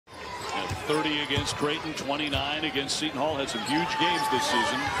30 against Creighton, 29 against Seton Hall. Had some huge games this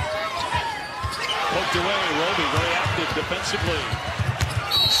season. Poked away. Roby very active defensively.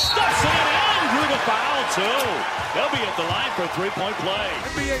 Stuffs it in. Drew the foul too. They'll be at the line for a three-point play.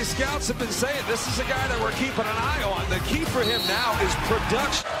 NBA scouts have been saying this is a guy that we're keeping an eye on. The key for him now is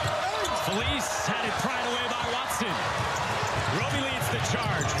production. Felice had it pried away by Watson. Roby leads the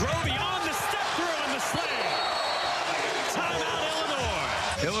charge. Roby on the step through on the slam. Timeout,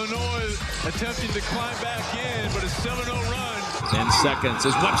 Illinois. Illinois attempting to climb back in, but it's still a no run. 10 seconds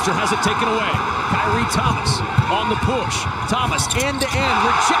as Webster has it taken away. Kyrie Thomas on the push. Thomas end-to-end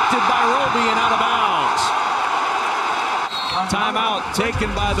rejected by Roby and out of bounds. Timeout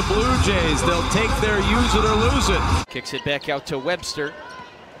taken by the Blue Jays. They'll take their use it or lose it. Kicks it back out to Webster.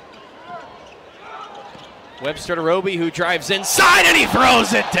 Webster to Roby, who drives inside and he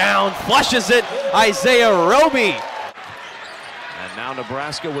throws it down, flushes it. Isaiah Roby. And now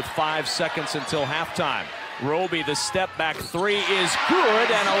Nebraska with 5 seconds until halftime. Roby, the step back three is good,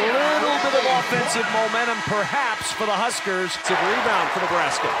 and a little bit of offensive momentum perhaps for the Huskers. It's a rebound for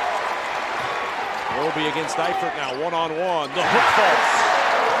Nebraska. Roby against Eifert now, one-on-one. The hook falls.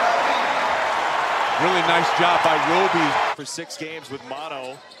 Really nice job by Roby. For 6 games with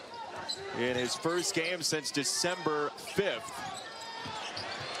mono in his first game since December 5th.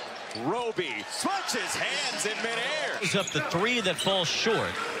 Roby switches hands in midair. He's up the three that falls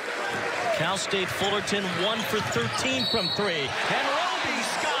short. Cal State Fullerton 1 for 13 from 3. And Roby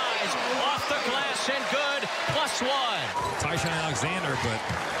skies off the glass and good, +1. Tyshawn Alexander, but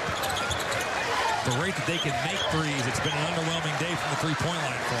the rate that they can make threes, it's been an underwhelming day from the three-point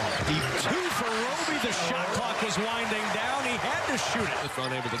line for him. 2 for Roby. The shot clock was winding down. He had to shoot it. If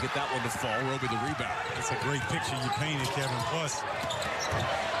unable to get that one to fall, Roby the rebound. That's a great picture you painted, Kevin. Plus,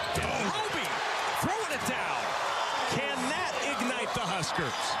 Roby throwing it down. Can that ignite the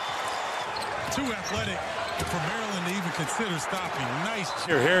Huskers? too athletic for Maryland to even consider stopping. Nice.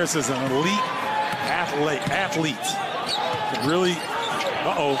 Harris is an elite athlete. Really.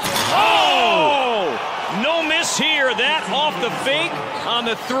 Uh-oh. Oh! No miss here. That off the fake on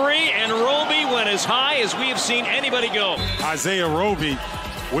the three, and Roby went as high as we have seen anybody go. Isaiah Roby,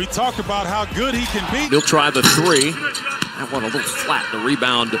 we talked about how good he can be. He'll try the three. That one a little flat. The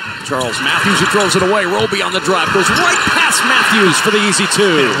rebound, Charles Matthews, who throws it away. Roby on the drive. Goes right past Matthews for the easy two.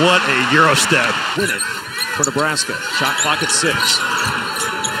 And what a Euro step. Win it for Nebraska. Shot clock at 6.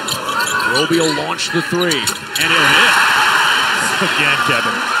 Roby will launch the three. And he'll hit. Again,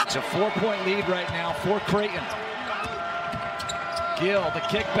 Kevin. It's a 4-point lead right now for Creighton. Gill, the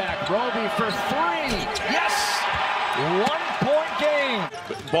kickback. Roby for 3. Yes! 1-point game.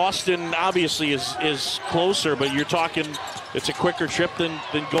 Boston obviously is closer, but you're talking it's a quicker trip than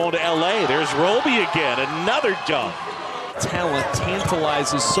going to LA. There's Roby again, another dunk. Talent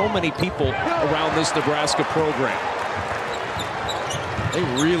tantalizes so many people around this Nebraska program. They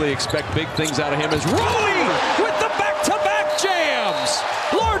really expect big things out of him as Roby with the back-to-back jams.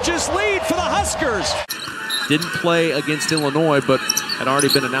 Largest lead for the Huskers. Didn't play against Illinois, but had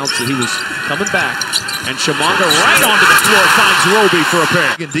already been announced that he was coming back. And Shamanga right onto the floor finds Roby for a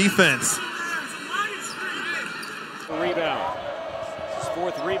pair. Good defense. Rebound. His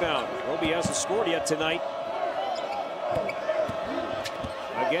 4th rebound. Roby hasn't scored yet tonight.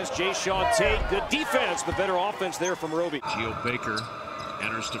 Against Jay Sean Tate. Good defense, but better offense there from Roby. Geo Baker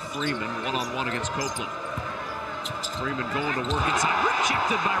enters to Freeman, one-on-one against Copeland. Freeman going to work inside,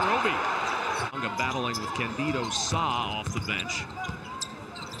 rejected by Roby. Battling with Candido Sa off the bench.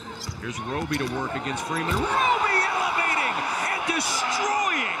 Here's Roby to work against Freeman. Roby elevating and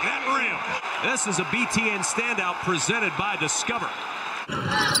destroying that rim. This is a BTN standout presented by Discover.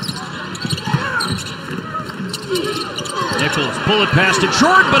 Nichols pull it past to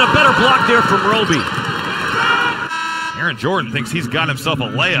Jordan, but a better block there from Roby. Aaron Jordan thinks he's got himself a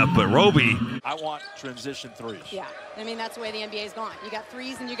layup, but Roby. I want transition threes. Yeah, I mean, that's the way the NBA's gone. You got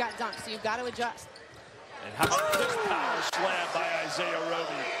threes and you got dunks, so you've got to adjust. And how about this power slam by Isaiah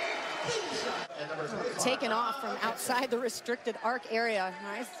Roby? Taken off from outside the restricted arc area.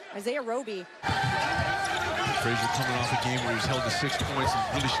 Nice. Isaiah Roby. Frazier coming off a game where he's held to 6 points and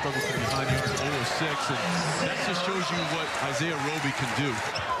really struggled from behind him to 0 of 6, and that just shows you what Isaiah Roby can do.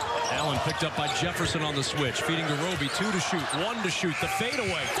 Allen picked up by Jefferson on the switch, feeding to Roby, 2 to shoot, 1 to shoot, the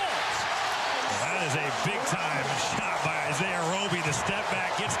fadeaway. That is a big-time shot by Isaiah Roby. The step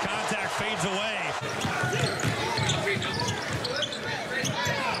back, gets contact, fades away.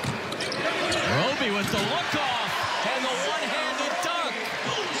 Roby with the look-off and the one-handed dunk.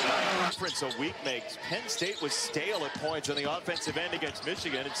 Difference a week makes. Penn State was stale at points on the offensive end against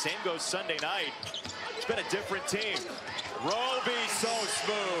Michigan, and same goes Sunday night. It's been a different team. Roby so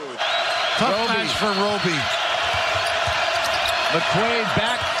smooth. Tough match for Roby. McQuaid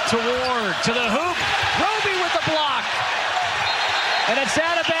back to Ward, to the hoop. Roby with the block. And it's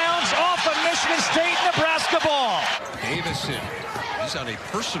out of bounds off of Michigan State, Nebraska ball. Davison, he's on a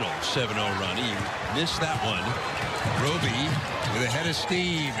personal 7-0 run. He missed that one. Roby with a head of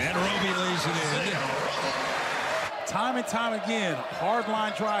steam, and Roby lays it in. Time and time again, hard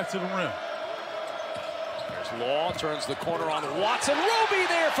line drive to the rim. There's Law, turns the corner on Watson. Roby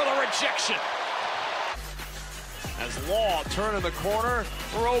there for the rejection. As Law turning the corner,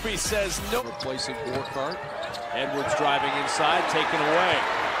 Roby says no. Replacing Borkart. Edwards driving inside, taken away.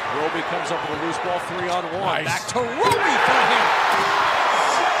 Roby comes up with a loose ball, 3-on-1. Nice. Back to Roby for him.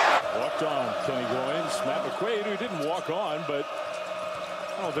 Walked on Kenny Goins. Matt McQuaid, who didn't walk on, but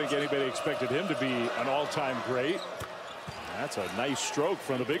I don't think anybody expected him to be an all-time great. That's a nice stroke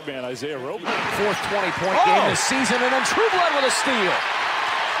from the big man, Isaiah Roby. Fourth 20-point game this season, and then Trueblood with a steal.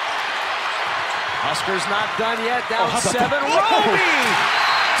 Huskers not done yet, down 7. Roby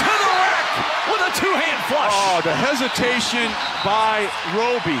to the rack with a two-hand flush. Oh, the hesitation by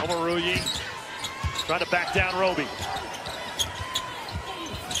Roby. Omaruyi trying to back down Roby.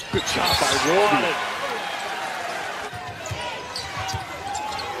 Good job by Roby.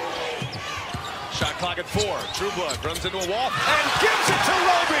 Shot clock at 4. Trueblood runs into a wall and gives it to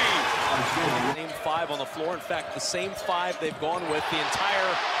Roby. Same 5 on the floor. In fact, the same 5 they've gone with the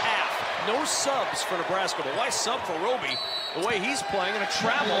entire half. No subs for Nebraska, but why sub for Roby? The way he's playing in a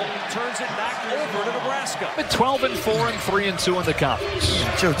travel, turns it back over to Nebraska. 12-4 and 3-2 in the conference.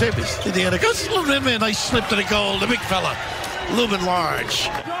 Joe Davis, Indiana goes a little bit, man. Nice slip to the goal. The big fella, a little bit large.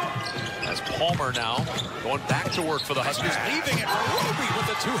 As Palmer now going back to work for the Huskers, leaving it for Roby with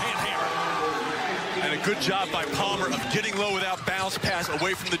a two-hand hammer. And a good job by Palmer of getting low without bounce pass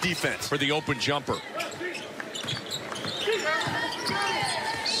away from the defense. For the open jumper.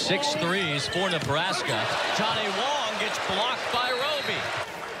 6 threes for Nebraska. Johnny Wong gets blocked by Roby.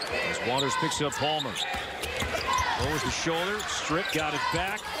 As Waters picks up Palmer. Lowers the shoulder. Strick got it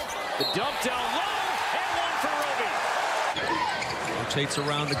back. The dump down low. And one for Roby. Rotates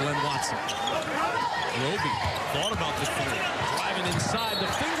around to Glenn Watson. Roby thought about the three. Driving inside. The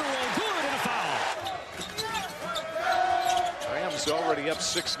finger roll good and a foul. Rams already up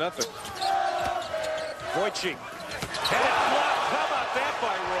 6-0. Wojcik. Headed block. How about that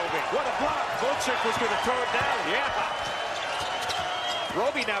by Roby? What a block. Wojcik was going to throw it down. Yeah.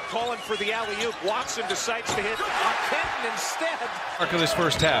 Roby now calling for the alley-oop. Watson decides to hit Kenton instead. Mark of this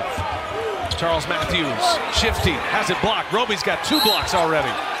first half. Charles Matthews, shifty, has it blocked. Roby's got 2 blocks already.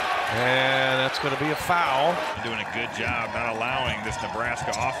 And that's going to be a foul. Doing a good job not allowing this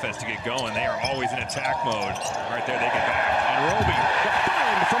Nebraska offense to get going. They are always in attack mode. Right there, they get back. And Roby, the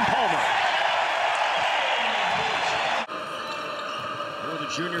find from Palmer. The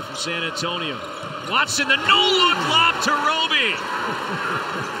junior from San Antonio. Watson, the no-look lob to Roby.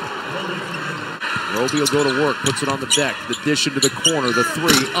 Roby will go to work, puts it on the deck. The dish into the corner, the 3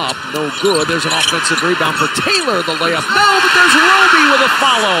 up, no good. There's an offensive rebound for Taylor, the layup. No, but there's Roby with a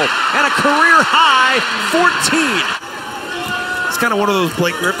follow. And a career high 14. It's kind of one of those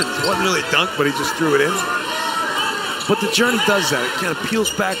Blake Griffins. It wasn't really a dunk, but he just threw it in. But the journey does that. It kind of peels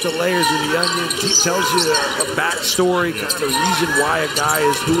back the layers of the onion. He tells you a backstory, kind of the reason why a guy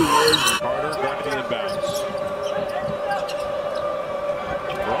is who he is. Carter going to be in bounds.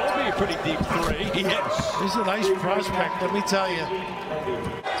 Roby, a pretty deep 3. He hits. He's a nice prospect, let me tell you.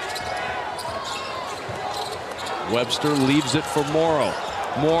 Webster leaves it for Morrow.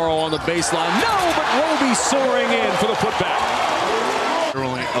 Morrow on the baseline. No, but Roby soaring in for the putback. They're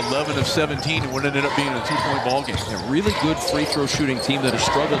only 11 of 17 and what ended up being a 2-point ball game. A really good free throw shooting team that has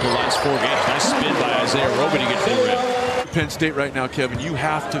struggled the last 4 games. Nice spin by Isaiah Roby to get to the rim. Penn State right now, Kevin, you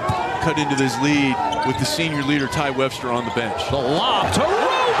have to cut into this lead with the senior leader, Ty Webster, on the bench. The lob to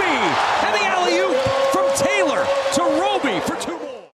Roby, and the